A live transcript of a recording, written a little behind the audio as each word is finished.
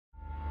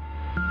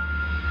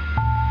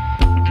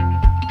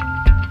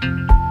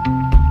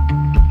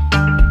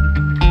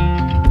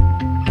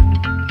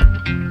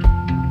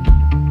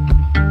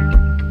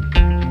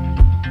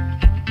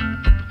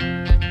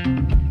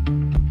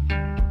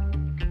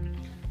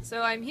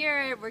So I'm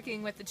here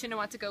working with the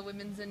Kinawataka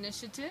Women's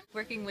Initiative,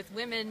 working with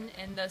women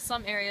in the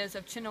slum areas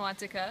of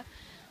Kinawataka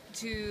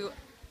to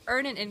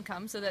earn an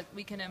income so that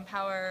we can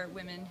empower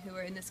women who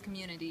are in this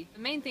community. The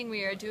main thing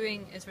we are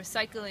doing is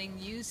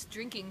recycling used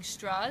drinking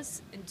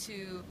straws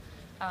into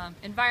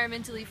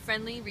environmentally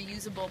friendly,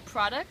 reusable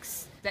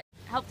products that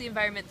help the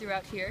environment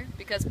throughout here,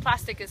 because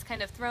plastic is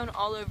kind of thrown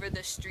all over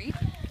the street.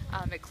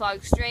 It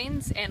clogs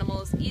drains,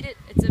 animals eat it.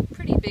 It's a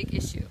pretty big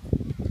issue.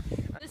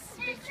 This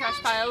big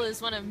trash pile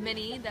is one of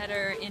many that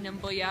are in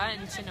Mboya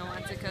in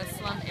Kinawataka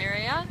slum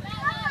area.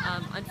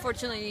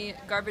 Unfortunately,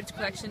 garbage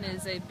collection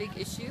is a big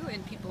issue,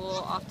 and people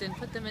often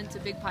put them into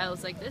big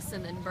piles like this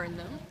and then burn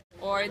them.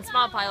 Or in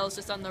small piles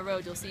just on the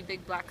road, you'll see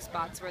big black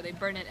spots where they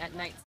burn it at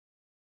night.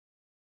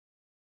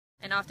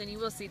 And often you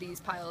will see these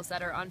piles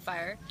that are on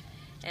fire,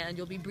 and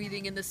you'll be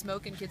breathing in the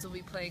smoke and kids will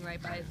be playing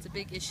right by it. It's a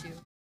big issue.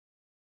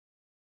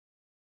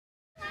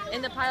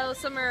 In the piles,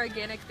 some are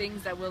organic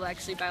things that will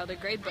actually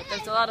biodegrade, but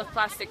there's a lot of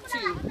plastic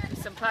too.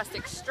 Some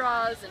plastic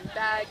straws and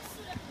bags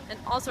and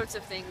all sorts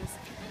of things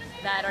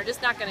that are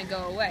just not going to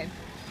go away.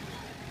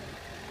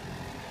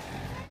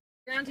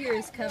 The ground here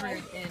is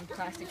covered in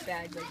plastic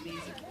bags like these.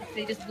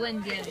 They just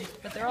blend in,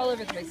 but they're all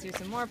over the place. There's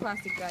some more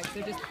plastic bags.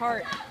 They're just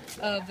part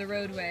of the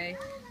roadway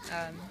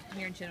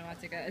here in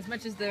Kinawataka. As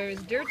much as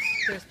there's dirt,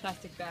 there's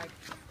plastic bags.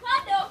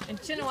 And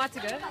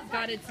Kinawataka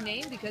got its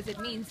name because it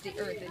means the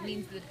earth, it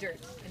means the dirt.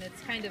 And it's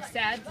kind of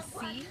sad to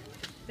see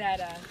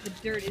that the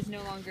dirt is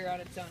no longer on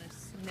its own.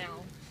 It's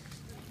now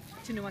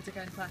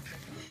Kinawataka and plastic.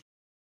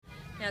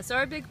 Yeah, so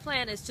our big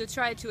plan is to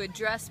try to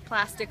address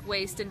plastic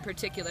waste in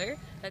particular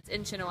that's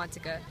in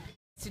Kinawataka.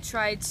 To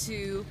try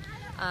to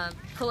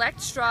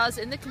collect straws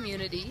in the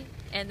community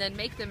and then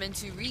make them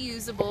into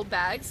reusable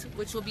bags,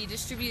 which will be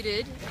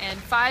distributed in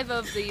 5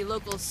 of the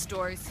local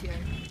stores here.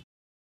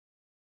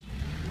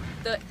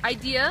 The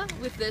idea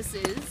with this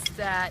is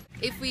that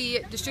if we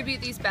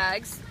distribute these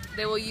bags,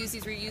 they will use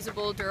these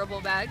reusable,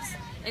 durable bags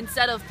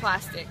instead of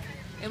plastic.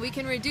 And we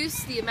can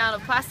reduce the amount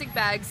of plastic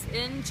bags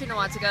in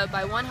Kinawataka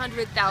by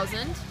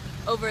 100,000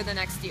 over the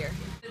next year.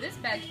 So this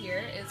bag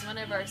here is one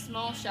of our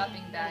small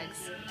shopping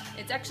bags.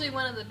 It's actually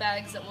one of the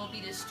bags that we'll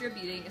be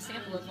distributing, a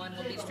sample of one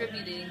we'll be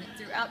distributing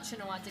throughout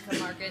Kinawataka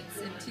markets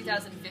in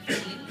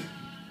 2015.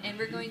 And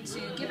we're going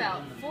to give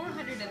out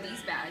 400 of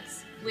these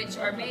bags, which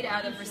are made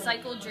out of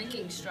recycled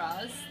drinking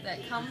straws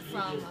that come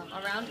from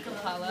around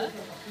Kampala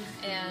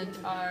and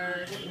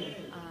are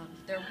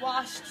they're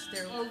washed,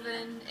 they're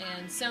woven,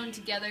 and sewn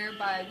together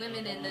by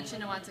women in the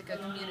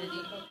Kinawataka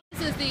community.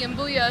 This is the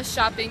Mbuya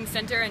Shopping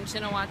Center in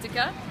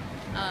Kinawataka.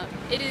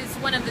 It is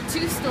one of the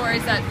 2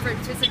 stores that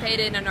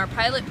participated in our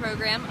pilot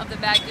program of the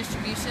bag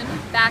distribution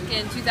back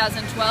in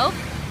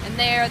 2012, and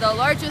they are the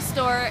largest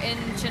store in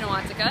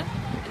Kinawataka.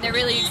 And they're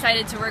really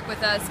excited to work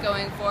with us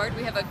going forward.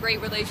 We have a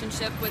great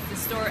relationship with the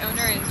store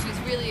owner, and she's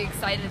really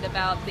excited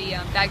about the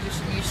bag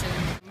distribution.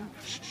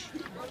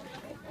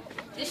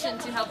 In addition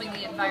to helping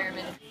the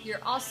environment,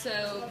 you're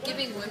also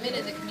giving women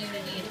in the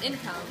community an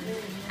income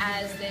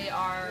as they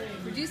are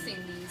producing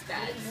these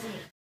bags.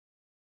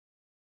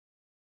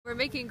 We're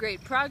making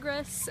great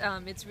progress.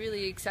 It's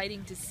really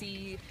exciting to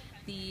see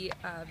the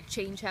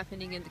change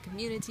happening in the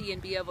community and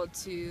be able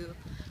to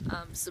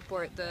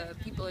support the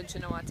people in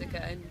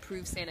Kinawataka and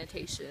improve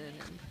sanitation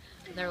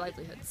and their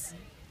livelihoods.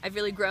 I've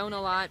really grown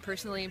a lot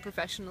personally and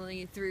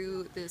professionally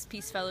through this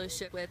Peace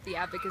Fellowship with the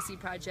Advocacy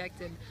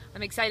project, and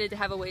I'm excited to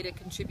have a way to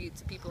contribute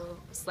to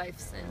people's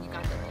lives in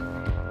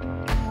Uganda.